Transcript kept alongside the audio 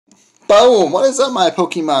Boom! What is up, my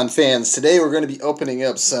Pokemon fans? Today we're going to be opening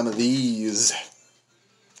up some of these.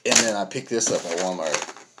 And then I picked this up at Walmart.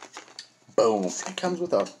 Boom! It comes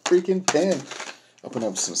with a freaking pin. Open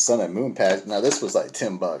up some Sun and Moon packs. Now this was like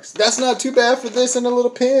 $10. That's not too bad for this and a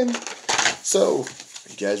little pin. So, are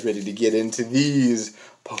you guys ready to get into these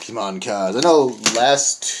Pokemon cards? I know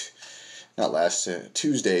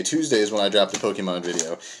Tuesday is when I dropped the Pokemon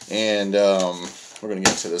video. And, we're going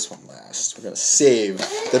to get to this one last. We're going to save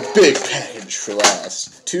the big package for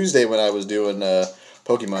last. Tuesday when I was doing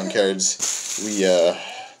Pokemon cards, we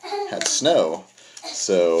had snow.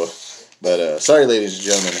 So, but sorry ladies and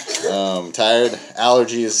gentlemen. Tired,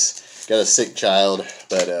 allergies, got a sick child.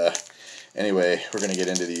 But anyway, we're going to get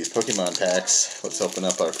into these Pokemon packs. Let's open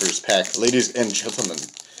up our first pack. Ladies and gentlemen.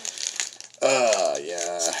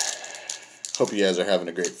 Yeah. Hope you guys are having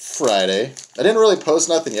a great Friday. I didn't really post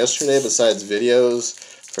nothing yesterday besides videos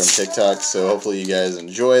from TikTok, so hopefully you guys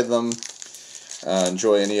enjoyed them.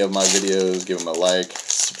 Enjoy any of my videos, give them a like,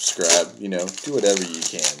 subscribe, do whatever you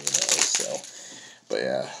can, so. But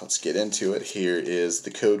yeah, let's get into it. Here is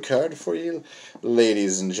the code card for you,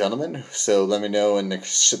 ladies and gentlemen. So let me know in the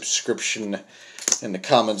subscription, in the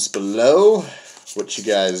comments below, what you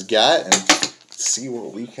guys got, and see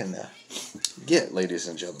what we can get, ladies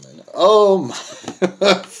and gentlemen. Oh my,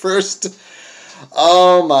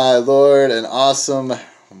 oh my lord, an awesome,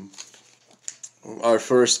 our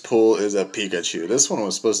first pull is a Pikachu. This one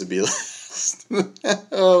was supposed to be last.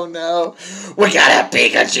 Oh no, we got a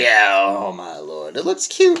Pikachu. Oh my lord, it looks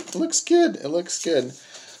cute, it looks good, it looks good.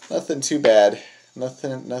 Nothing too bad,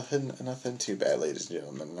 nothing too bad, ladies and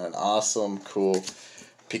gentlemen. An awesome, cool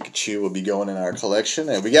Pikachu will be going in our collection,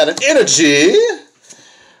 and we got an energy.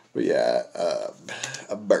 But yeah,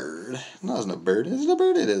 a bird. No, it's not a bird. Is it a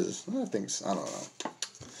bird? It is. I think so. I don't know.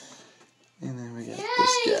 And then we got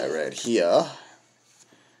this guy right here.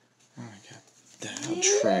 And we got that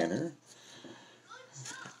trainer.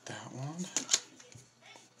 That one.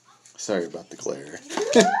 Sorry about the glare.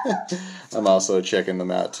 I'm also checking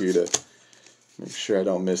them out too to make sure I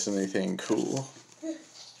don't miss anything cool.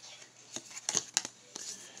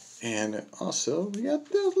 And also, we got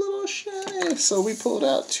this little shiny. So we pulled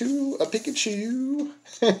out a Pikachu.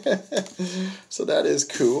 So that is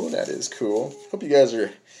cool. That is cool. Hope you guys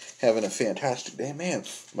are having a fantastic day. Man,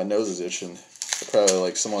 my nose is itching. Probably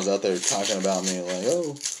like someone's out there talking about me like,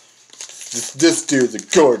 oh, this dude's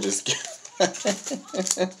a gorgeous guy.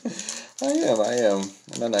 I am.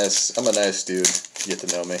 I'm a nice dude. You get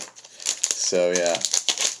to know me. So yeah.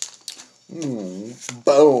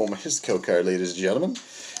 Boom. Here's the code card, ladies and gentlemen.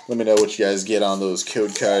 Let me know what you guys get on those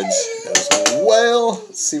code cards as well.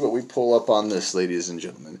 Let's see what we pull up on this, ladies and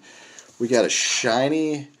gentlemen. We got a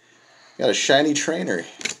shiny trainer.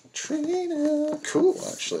 Trainer. Cool,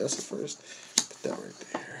 actually. That's the first. Put that right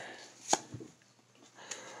there.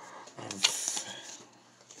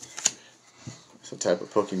 It's the type of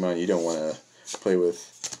Pokemon you don't want to play with.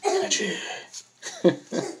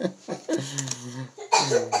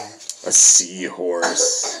 A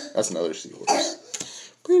seahorse. That's another seahorse.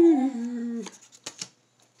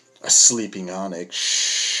 A sleeping Onix.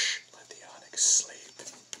 Shh. Let the Onix sleep.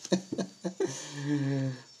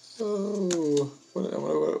 Oh, wonder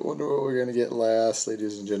what we're gonna get last,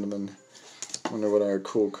 ladies and gentlemen. Wonder what our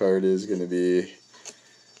cool card is gonna be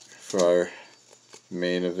for our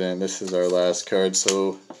main event. This is our last card,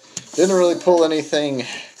 so didn't really pull anything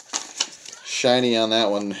shiny on that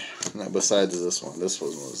one. Besides this one, this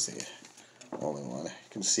one was the only one. You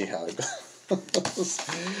can see how it goes.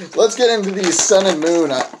 Let's get into these Sun and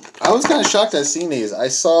Moon. I was kind of shocked I seen these. I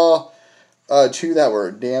saw two that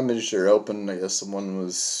were damaged or open. I guess someone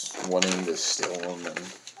was wanting to steal them and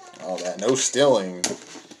all that. No stealing.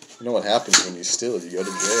 You know what happens when you steal? You go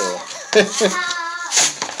to jail.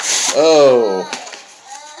 Oh.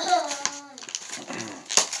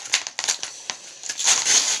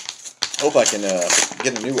 Hope I can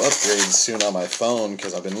get a new upgrade soon on my phone,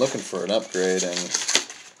 because I've been looking for an upgrade, and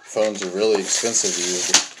phones are really expensive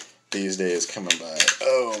these days coming by.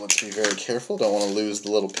 Oh, let's be very careful. Don't want to lose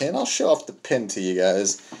the little pin. I'll show off the pin to you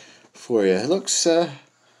guys for you. It looks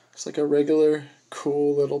like a regular,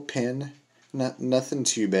 cool little pin. Nothing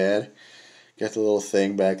too bad. Got the little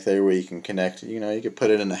thing back there where you can connect it. You can put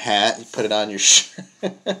it in a hat. You put it on your shirt.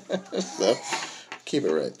 So, keep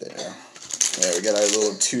it right there. Yeah, we got our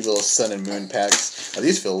two little Sun and Moon packs. Now,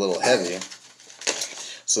 these feel a little heavy.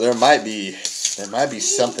 So there might be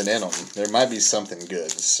something in them. There might be something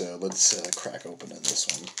good. So let's crack open this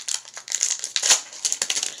one.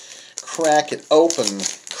 Crack it open.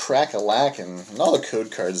 Crack-a-lackin'. And all the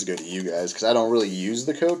code cards go to you guys, because I don't really use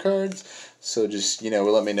the code cards. So just,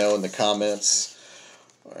 let me know in the comments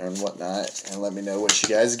and whatnot, and let me know what you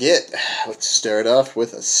guys get. Let's start off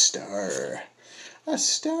with a star. A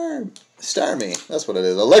star. Starmie. That's what it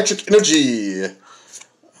is. Electric energy.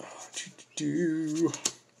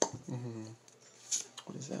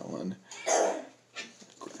 What is that one?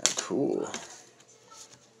 Cool.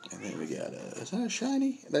 And then we got a... Is that a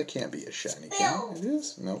shiny? That can't be a shiny, can it? It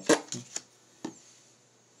is? Nope.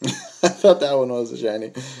 I thought that one was a shiny.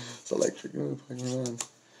 It's electric. Oh, Pokemon.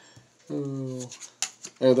 Oh.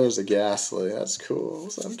 Oh, there's a Ghastly. That's cool.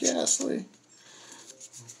 What's up, Ghastly?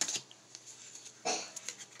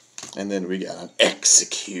 And then we got an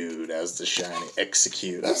Execute as the shiny.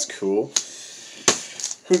 Execute. That's cool.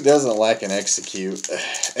 Who doesn't like an Execute?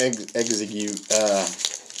 Execute.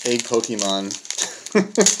 Egg Pokemon.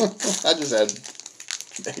 I just had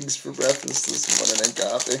eggs for breakfast this morning and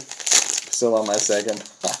coffee. Still on my second.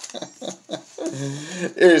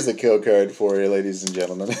 Here's the kill card for you, ladies and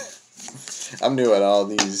gentlemen. I'm new at all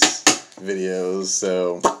these videos,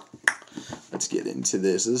 so let's get into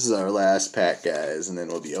this. This is our last pack, guys, and then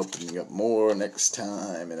we'll be opening up more next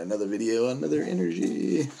time in another video, another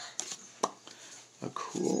energy. A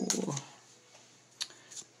cool.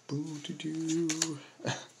 Boo-doo-doo.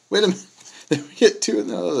 Wait a minute. Did we get two?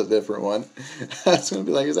 No, that's a different one. I was going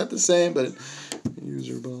to be like, is that the same? But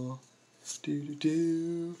user ball.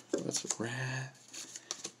 Do-do-do. That's a rat.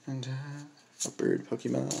 And a bird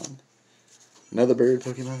Pokemon. Another bird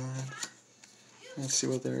Pokemon. Let's see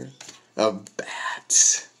what they're... A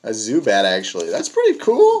bat. A Zubat, actually. That's pretty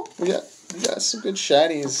cool. We got some good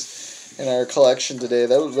shinies in our collection today.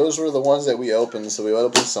 Those were the ones that we opened. So we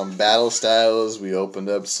opened some Battle Styles. We opened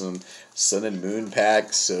up some Sun and Moon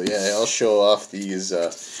packs. So yeah, I'll show off these.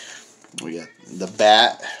 We got the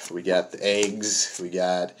bat. We got the eggs. We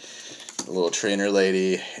got the little trainer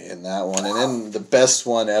lady and that one. And then the best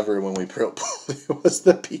one ever when we pulled was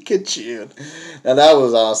the Pikachu. Now that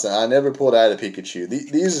was awesome. I never pulled out a Pikachu.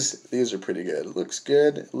 These are pretty good. It looks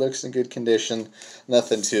good. It looks in good condition.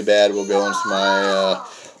 Nothing too bad. We'll go into my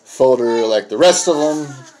folder like the rest of them.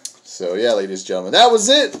 So yeah, ladies and gentlemen, that was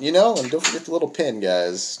it. You know, and don't forget the little pin,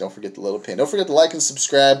 guys. Don't forget the little pin. Don't forget to like and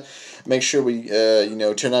subscribe. Make sure we,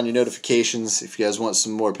 turn on your notifications if you guys want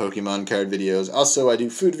some more Pokemon card videos. Also, I do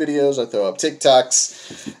food videos. I throw up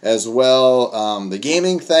TikToks as well. The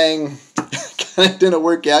gaming thing kind of didn't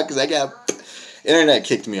work out because I got internet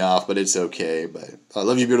kicked me off, but it's okay. But I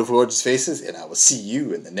love you, beautiful, gorgeous faces, and I will see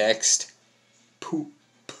you in the next poop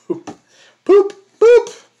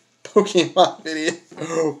Pokemon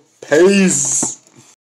video. Peace.